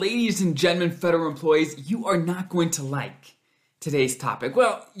Ladies and gentlemen, federal employees, you are not going to like today's topic.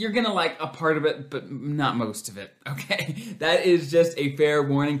 Well, you're going to like a part of it, but not most of it, okay? That is just a fair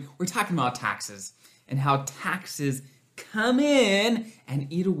warning. We're talking about taxes and how taxes come in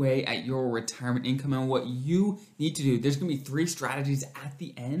and eat away at your retirement income and what you need to do. There's going to be 3 strategies at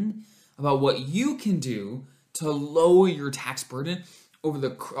the end about what you can do to lower your tax burden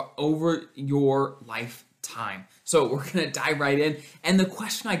over your lifetime. So we're going to dive right in. And the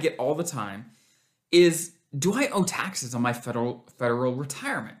question I get all the time is, do I owe taxes on my federal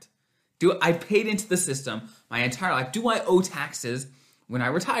retirement? I paid into the system my entire life. Do I owe taxes when I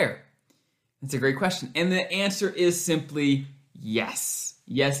retire? That's a great question. And the answer is simply yes.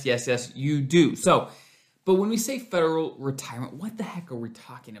 Yes, you do. So, but when we say federal retirement, what the heck are we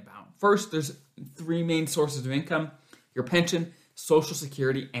talking about? First, there's 3 main sources of income: your pension, Social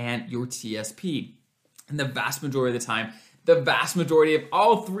Security, and your TSP. And the vast majority of the time, the vast majority of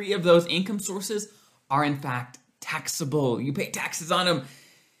all 3 of those income sources are in fact taxable. You pay taxes on them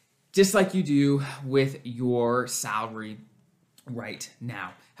just like you do with your salary right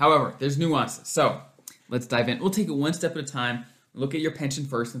now. However, there's nuances. So let's dive in. We'll take it one step at a time. Look at your pension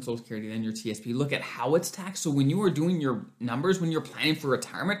first and Social Security, then your TSP. Look at how it's taxed. So when you are doing your numbers, when you're planning for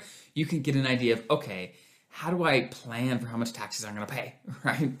retirement, you can get an idea of, okay, how do I plan for how much taxes I'm going to pay,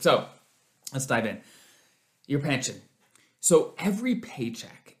 right? So let's dive in. Your pension. So every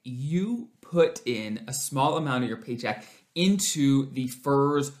paycheck, you put in a small amount of your paycheck into the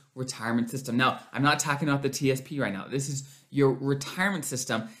FERS retirement system. Now, I'm not talking about the TSP right now. This is your retirement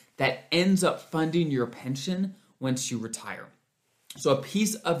system that ends up funding your pension once you retire. So a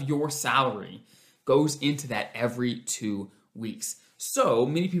piece of your salary goes into that every 2 weeks. So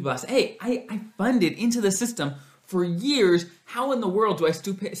many people ask, hey, I funded into the system for years. How in the world do I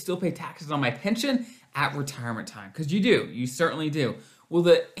still pay taxes on my pension at retirement time? Because you do. You certainly do. Well,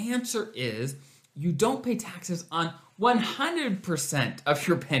 the answer is you don't pay taxes on 100% of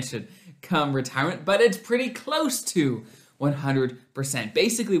your pension come retirement, but it's pretty close to 100%.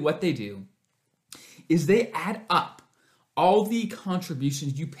 Basically, what they do is they add up all the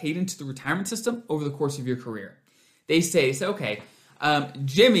contributions you paid into the retirement system over the course of your career. They say, okay,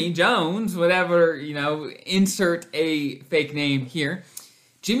 Jimmy Jones, whatever, insert a fake name here.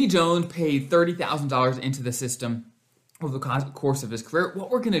 Jimmy Jones paid $30,000 into the system over the course of his career. What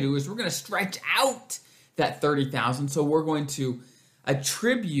we're going to do is we're going to stretch out that $30,000. So we're going to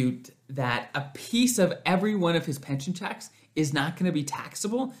attribute that a piece of every one of his pension checks is not going to be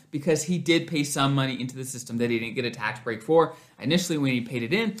taxable because he did pay some money into the system that he didn't get a tax break for initially when he paid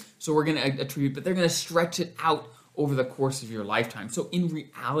it in. So we're going to attribute, but they're going to stretch it out over the course of your lifetime. So in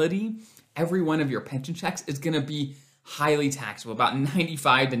reality, every one of your pension checks is going to be highly taxable. About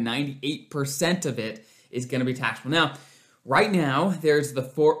 95 to 98% of it is going to be taxable. Now, right now, there's the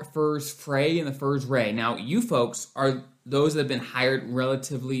FERS FRAE and the FERS RAE. Now, you folks are those that have been hired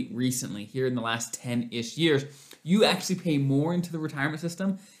relatively recently, here in the last 10-ish years. You actually pay more into the retirement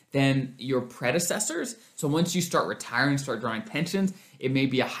system than your predecessors. So once you start retiring, start drawing pensions, it may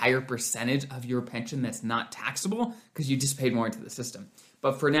be a higher percentage of your pension that's not taxable because you just paid more into the system.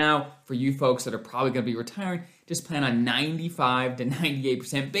 But for now, for you folks that are probably going to be retiring, just plan on 95 to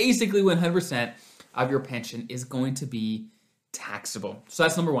 98%, basically 100% of your pension is going to be taxable. So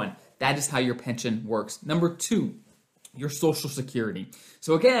that's number 1. That is how your pension works. Number 2, your Social Security.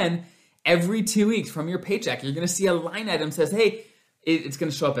 So again, every 2 weeks from your paycheck, you're going to see a line item that says, hey, it's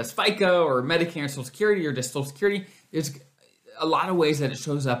going to show up as FICA or Medicare and Social Security or just Social Security. There's a lot of ways that it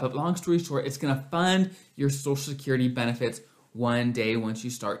shows up, but long story short, it's going to fund your Social Security benefits one day once you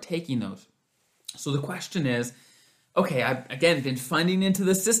start taking those. So the question is, okay, I've, again, been funding into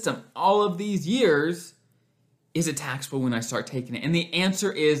the system all of these years. Is it taxable when I start taking it? And the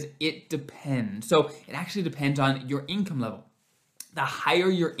answer is it depends. So it actually depends on your income level. The higher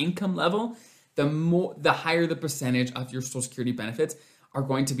your income level, the higher the percentage of your Social Security benefits are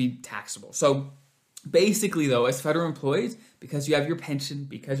going to be taxable. So basically, though, as federal employees, because you have your pension,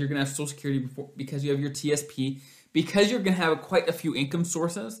 because you're going to have Social Security, because you have your TSP, because you're going to have quite a few income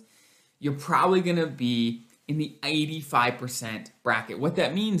sources, you're probably going to be in the 85% bracket. What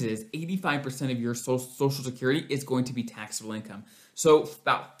that means is 85% of your Social Security is going to be taxable income. So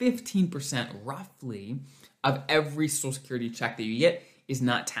about 15% roughly of every Social Security check that you get is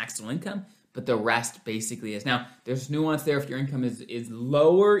not taxable income, but the rest basically is. Now, there's nuance there. If your income is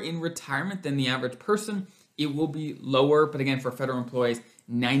lower in retirement than the average person, it will be lower. But again, for federal employees,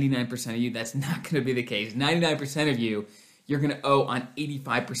 99% of you, that's not going to be the case. 99% of you, you're going to owe on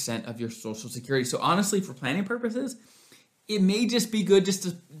 85% of your Social Security. So honestly, for planning purposes, it may just be good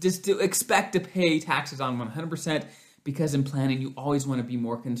just to expect to pay taxes on 100%, because in planning, you always want to be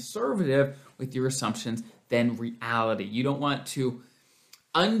more conservative with your assumptions than reality. You don't want to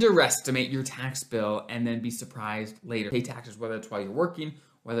underestimate your tax bill and then be surprised later. Pay taxes, whether it's while you're working,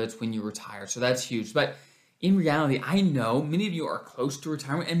 whether it's when you retire. So that's huge. But in reality, I know many of you are close to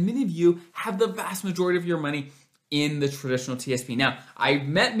retirement and many of you have the vast majority of your money in the traditional TSP. Now, I've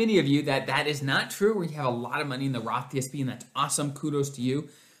met many of you that is not true, where you have a lot of money in the Roth TSP, and that's awesome. Kudos to you.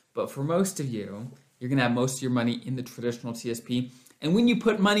 But for most of you, you're going to have most of your money in the traditional TSP. And when you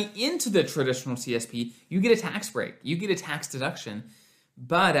put money into the traditional TSP, you get a tax break. You get a tax deduction.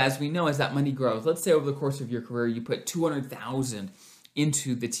 But as we know, as that money grows, let's say over the course of your career, you put $200,000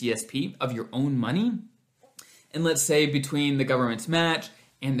 into the TSP of your own money. And let's say between the government's match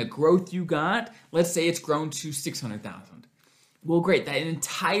and the growth you got, let's say it's grown to $600,000. Well, great. That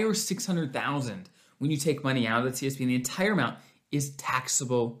entire $600,000, when you take money out of the TSP, the entire amount is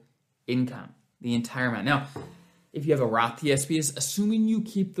taxable income. The entire amount. Now, if you have a Roth TSP, is assuming you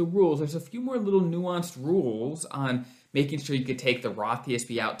keep the rules. There's a few more little nuanced rules on making sure you could take the Roth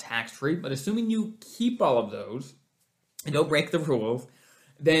TSP out tax-free, but assuming you keep all of those and don't break the rules,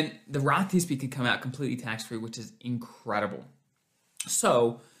 then the Roth TSP could come out completely tax-free, which is incredible.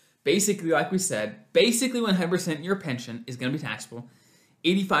 So basically, like we said, basically 100% of your pension is going to be taxable.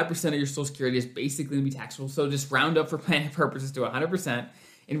 85% of your Social Security is basically going to be taxable. So just round up for planning purposes to 100%.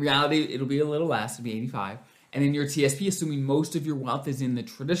 In reality, it'll be a little less, it'll be 85. And then your TSP, assuming most of your wealth is in the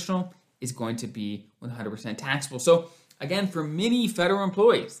traditional, is going to be 100% taxable. So again, for many federal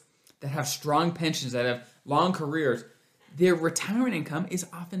employees that have strong pensions, that have long careers, their retirement income is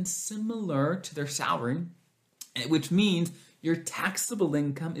often similar to their salary, which means your taxable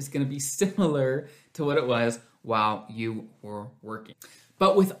income is going to be similar to what it was while you were working.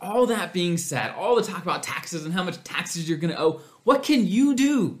 But with all that being said, all the talk about taxes and how much taxes you're going to owe, what can you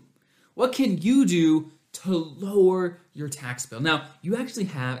do? What can you do to lower your tax bill? Now, you actually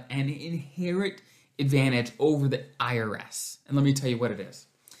have an inherent advantage over the IRS. And let me tell you what it is.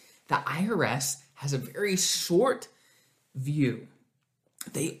 The IRS has a very short view.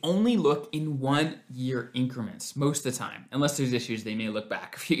 They only look in 1 year increments most of the time. Unless there's issues, they may look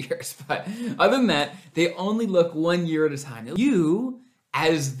back a few years. But other than that, they only look 1 year at a time. You,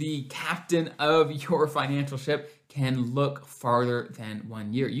 as the captain of your financial ship, can look farther than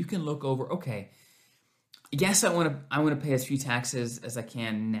 1 year. You can look over, okay, yes, I want to pay as few taxes as I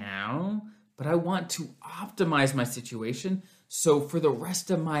can now, but I want to optimize my situation. So for the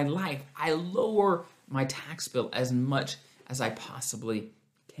rest of my life, I lower my tax bill as much as I possibly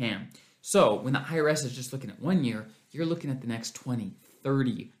can. So when the IRS is just looking at 1 year, you're looking at the next 20,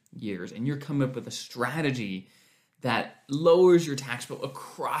 30 years, and you're coming up with a strategy that lowers your tax bill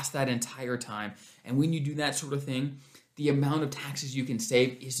across that entire time. And when you do that sort of thing, the amount of taxes you can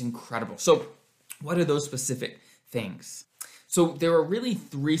save is incredible. So what are those specific things? So there are really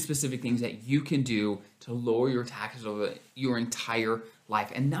 3 specific things that you can do to lower your taxes over your entire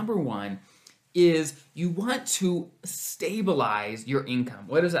life. And number 1 is you want to stabilize your income.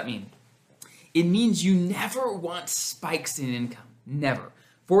 What does that mean? It means you never want spikes in income. Never.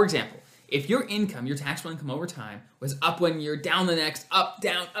 For example, if your income, your taxable income over time, was up 1 year, down the next, up,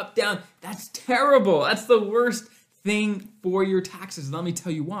 down, that's terrible. That's the worst thing for your taxes. Let me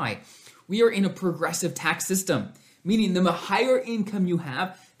tell you why. We are in a progressive tax system, meaning the higher income you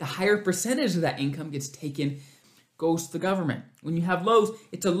have, the higher percentage of that income gets taken, goes to the government. When you have lows,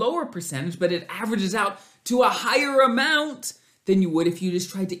 it's a lower percentage, but it averages out to a higher amount than you would if you just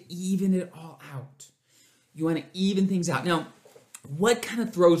tried to even it all out. You want to even things out. Now, what kind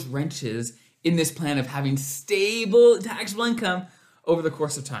of throws wrenches in this plan of having stable taxable income over the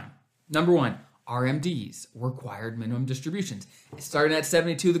course of time? Number 1, RMDs, required minimum distributions. Starting at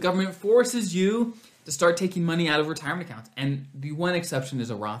 72, the government forces you to start taking money out of retirement accounts. And the one exception is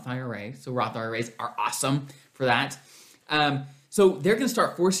a Roth IRA. So Roth IRAs are awesome for that. So they're going to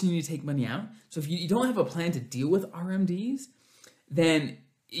start forcing you to take money out. So if you don't have a plan to deal with RMDs, then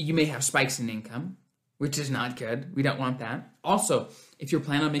you may have spikes in income, which is not good. We don't want that. Also, if you're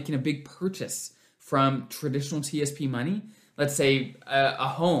planning on making a big purchase from traditional TSP money, let's say a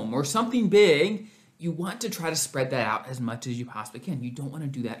home or something big, you want to try to spread that out as much as you possibly can. You don't want to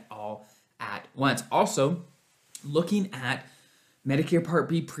do that all at once. Also, looking at Medicare Part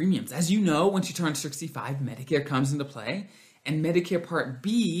B premiums. As you know, once you turn 65, Medicare comes into play. And Medicare Part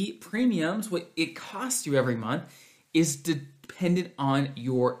B premiums, what it costs you every month, is dependent on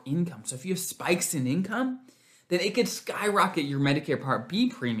your income. So if you have spikes in income, then it could skyrocket your Medicare Part B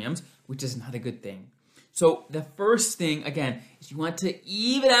premiums, which is not a good thing. So the first thing, again, is you want to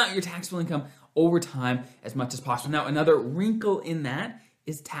even out your taxable income over time as much as possible. Now, another wrinkle in that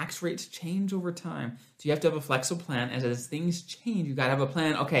is tax rates change over time. So you have to have a flexible plan. As things change, you got to have a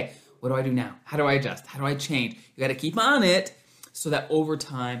plan. Okay, what do I do now? How do I adjust? How do I change? You got to keep on it so that over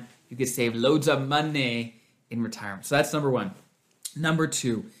time you can save loads of money in retirement. So that's number one. Number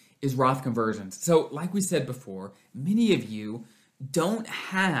two is Roth conversions. So like we said before, many of you don't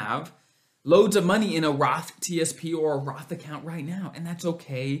have loads of money in a Roth TSP or a Roth account right now, and that's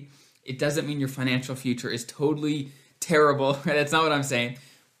okay. It doesn't mean your financial future is totally terrible, right? That's not what I'm saying.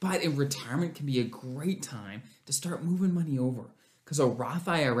 But in retirement can be a great time to start moving money over, because a Roth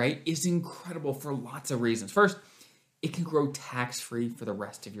IRA is incredible for lots of reasons. First, it can grow tax-free for the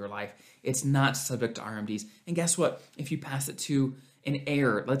rest of your life. It's not subject to RMDs. And guess what? If you pass it to an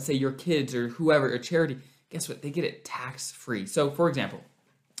heir, let's say your kids or whoever, or charity, guess what? They get it tax-free. So for example,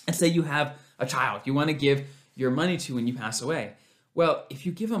 let's say you have a child you want to give your money to when you pass away. Well, if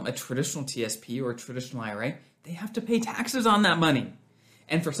you give them a traditional TSP or a traditional IRA, they have to pay taxes on that money.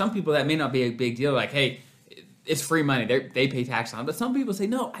 And for some people, that may not be a big deal. Like, hey, it's free money. They pay tax on it. But some people say,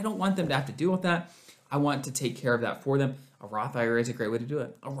 no, I don't want them to have to deal with that. I want to take care of that for them. A Roth IRA is a great way to do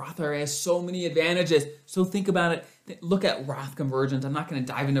it. A Roth IRA has so many advantages. So think about it. Look at Roth conversions. I'm not going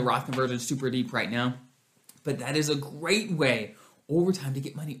to dive into Roth conversions super deep right now, but that is a great way over time to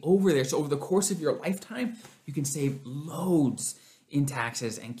get money over there. So over the course of your lifetime, you can save loads in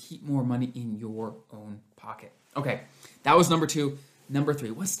taxes and keep more money in your own pocket. Okay, that was number two. Number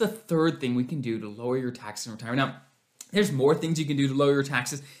three, what's the third thing we can do to lower your taxes in retirement? Now, there's more things you can do to lower your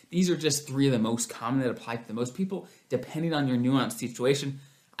taxes. These are just three of the most common that apply to the most people, depending on your nuanced situation.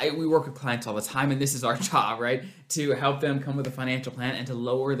 We work with clients all the time, and this is our job, right? To help them come with a financial plan and to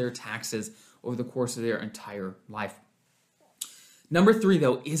lower their taxes over the course of their entire life. Number three,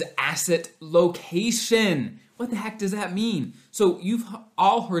 though, is asset location. What the heck does that mean? So you've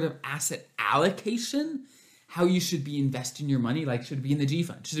all heard of asset allocation, how you should be investing your money, like should it be in the G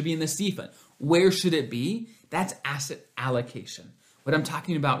fund? Should it be in the C fund? Where should it be? That's asset allocation. What I'm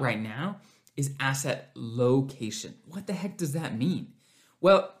talking about right now is asset location. What the heck does that mean?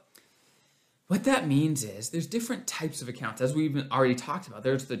 Well, what that means is there's different types of accounts. As we've already talked about,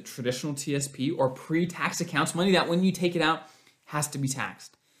 there's the traditional TSP or pre-tax accounts, money that when you take it out has to be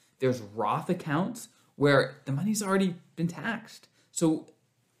taxed. There's Roth accounts where the money's already been taxed. So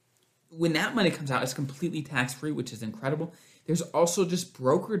when that money comes out, it's completely tax-free, which is incredible. There's also just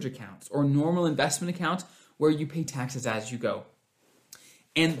brokerage accounts or normal investment accounts where you pay taxes as you go.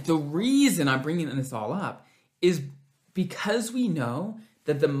 And the reason I'm bringing this all up is because we know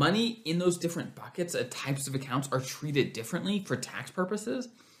that the money in those different buckets, types of accounts, are treated differently for tax purposes.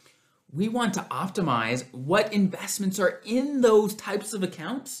 We want to optimize what investments are in those types of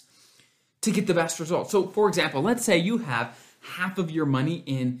accounts to get the best results. So for example, let's say you have half of your money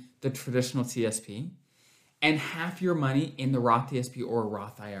in the traditional TSP and half your money in the Roth TSP or a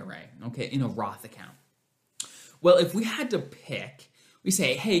Roth IRA, okay, in a Roth account. Well, if we had to pick, we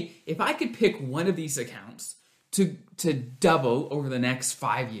say, hey, if I could pick one of these accounts to double over the next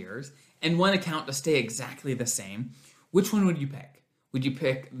 5 years and one account to stay exactly the same, which one would you pick? Would you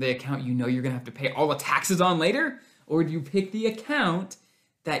pick the account you know you're going to have to pay all the taxes on later? Or would you pick the account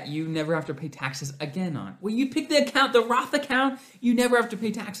that you never have to pay taxes again on? Well, you pick the account, the Roth account, you never have to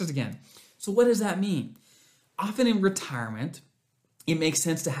pay taxes again. So what does that mean? Often in retirement, it makes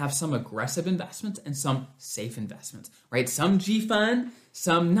sense to have some aggressive investments and some safe investments, right? Some G fund,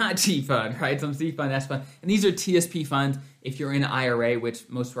 some not G fund, right? Some C fund, S fund. And these are TSP funds if you're in an IRA, which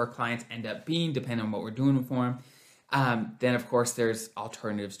most of our clients end up being, depending on what we're doing for them. Then, of course, there's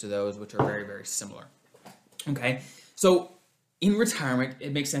alternatives to those, which are very, very similar. Okay, so in retirement,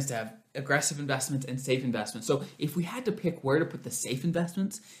 it makes sense to have aggressive investments and safe investments. So if we had to pick where to put the safe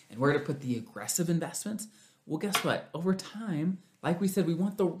investments and where to put the aggressive investments, well, guess what? Over time, like we said, we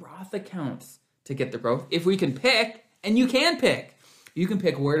want the Roth accounts to get the growth. If we can pick, and you can pick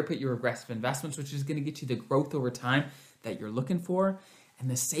where to put your aggressive investments, which is going to get you the growth over time that you're looking for. And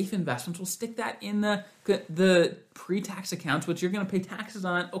the safe investments, will stick that in the pre-tax accounts, which you're going to pay taxes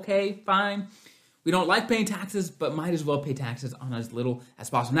on. Okay, fine. We don't like paying taxes, but might as well pay taxes on as little as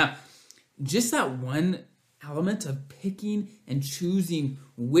possible. Now, just that one element of picking and choosing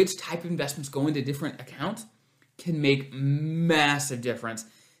which type of investments go into different accounts can make massive difference.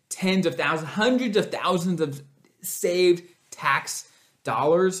 Tens of thousands, hundreds of thousands of saved tax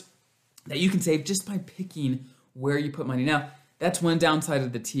dollars that you can save just by picking where you put money. Now, that's one downside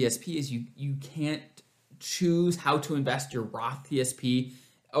of the TSP is you can't choose how to invest your Roth TSP,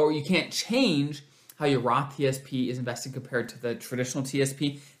 or you can't change how your Roth TSP is invested compared to the traditional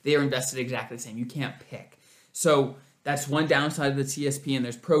TSP. They are invested exactly the same. You can't pick. So that's one downside of the TSP, and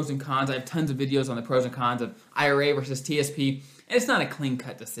there's pros and cons. I have tons of videos on the pros and cons of IRA versus TSP, And it's not a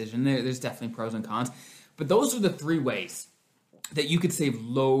clean-cut decision. There's definitely pros and cons. But those are the 3 ways that you could save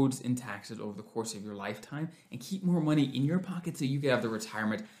loads in taxes over the course of your lifetime and keep more money in your pocket so you can have the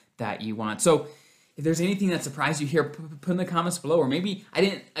retirement that you want. So if there's anything that surprised you here, put in the comments below. Or maybe I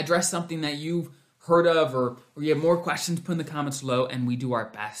didn't address something that you've heard of, or you have more questions, put in the comments below, and we do our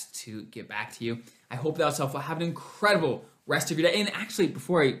best to get back to you. I hope that was helpful. Have an incredible rest of your day. And actually,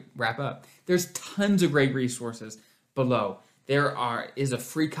 before I wrap up, there's tons of great resources below. There is a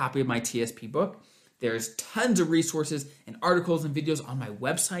free copy of my TSP book. There's tons of resources and articles and videos on my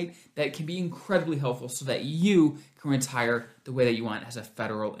website that can be incredibly helpful so that you can retire the way that you want as a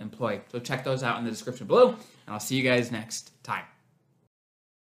federal employee. So check those out in the description below, and I'll see you guys next time.